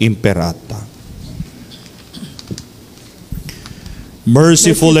Oratio Imperata.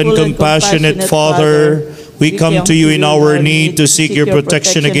 Merciful and compassionate Father, we come to you in our need to seek your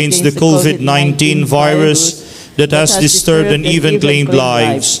protection against the COVID-19 virus that has disturbed and even claimed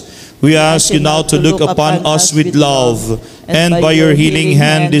lives. We ask you now to look upon us with love, and by your healing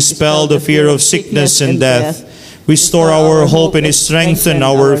hand dispel the fear of sickness and death. Restore our hope and strengthen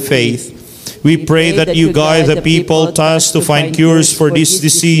our faith. We pray that you guide the people tasked to find cures for this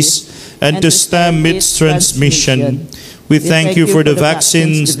disease and to stem its transmission. We thank you for the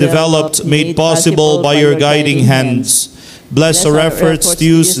vaccines developed, made possible by your guiding hands. Bless our efforts to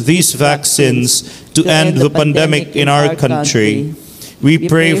use these vaccines to end the pandemic in our country. We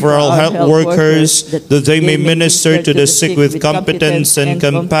pray for our health workers that they may minister to the sick with competence and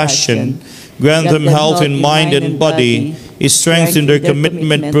compassion. Grant them health in mind and body, strengthen their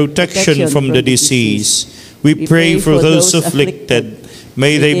commitment, protection from the disease. We pray for those afflicted.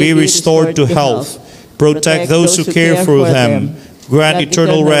 May they be restored to health. Protect those who care for them. Grant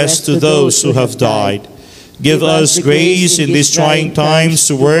eternal rest to those who have died. Give us grace in these trying times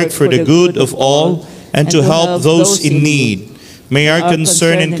to work for the good of all and to help those in need. May our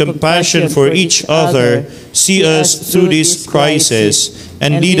concern and compassion for each other see us through this crisis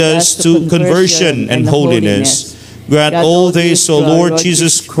and lead us to conversion and holiness. Grant all this, O Lord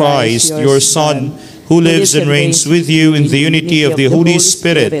Jesus Christ, your Son, who lives and reigns with you in the unity of the Holy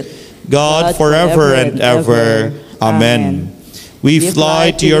Spirit, God forever and ever. Amen. We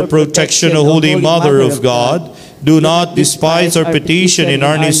fly to your protection, O Holy Mother of God. Do not despise our petition in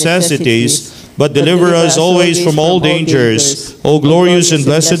our necessities, but deliver us always from all dangers, O glorious and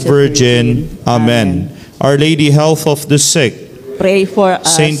blessed Virgin. Amen. Our Lady, health of the sick, pray for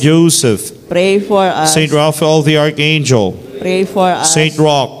us. Saint Joseph, pray for us. Saint Raphael the Archangel, pray for us. Saint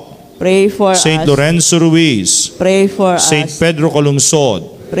Roque, pray for Saint us. Lorenzo Ruiz, pray for Saint us. Pedro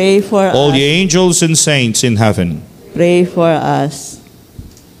Calungsod, pray for all us. the angels and saints in heaven, pray for us.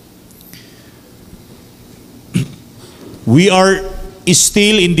 We are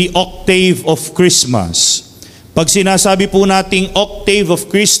still in the octave of Christmas. Pag sinasabi po nating octave of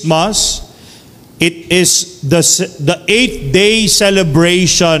Christmas, it is the 8th-day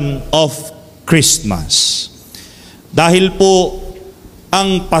celebration of Christmas. Dahil po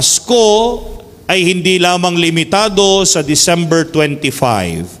ang Pasko ay hindi lamang limitado sa December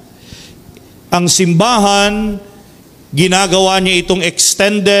 25. Ang simbahan, ginagawa niya itong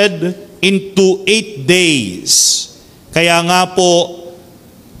extended into 8 days. Kaya nga po,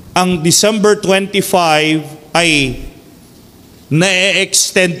 ang December 25 ay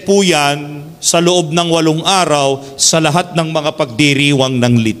na-extend po yan sa loob ng 8 araw sa lahat ng mga pagdiriwang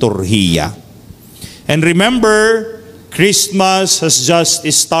ng liturhiya. And remember, Christmas has just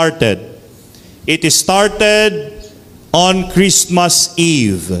started. It started on Christmas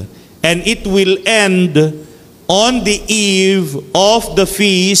Eve, and it will end on the eve of the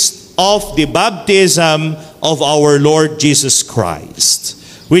feast of the baptism of our Lord Jesus Christ,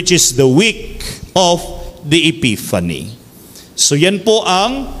 which is the week of the Epiphany. So yan po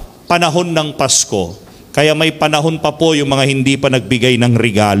ang panahon ng Pasko. Kaya may panahon pa po yung mga hindi pa nagbigay ng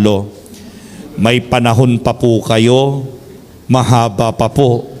regalo. May panahon pa po kayo, mahaba pa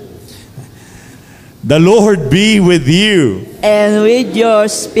po. The Lord be with you. And with your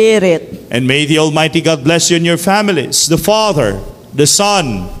spirit. And may the Almighty God bless you and your families, the Father, the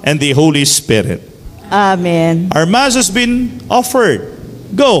Son, and the Holy Spirit. Amen. Our Mass has been offered.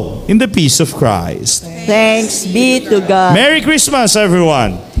 Go in the peace of Christ. Thanks be to God. Merry Christmas,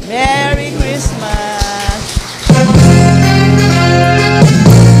 everyone. Merry Christmas.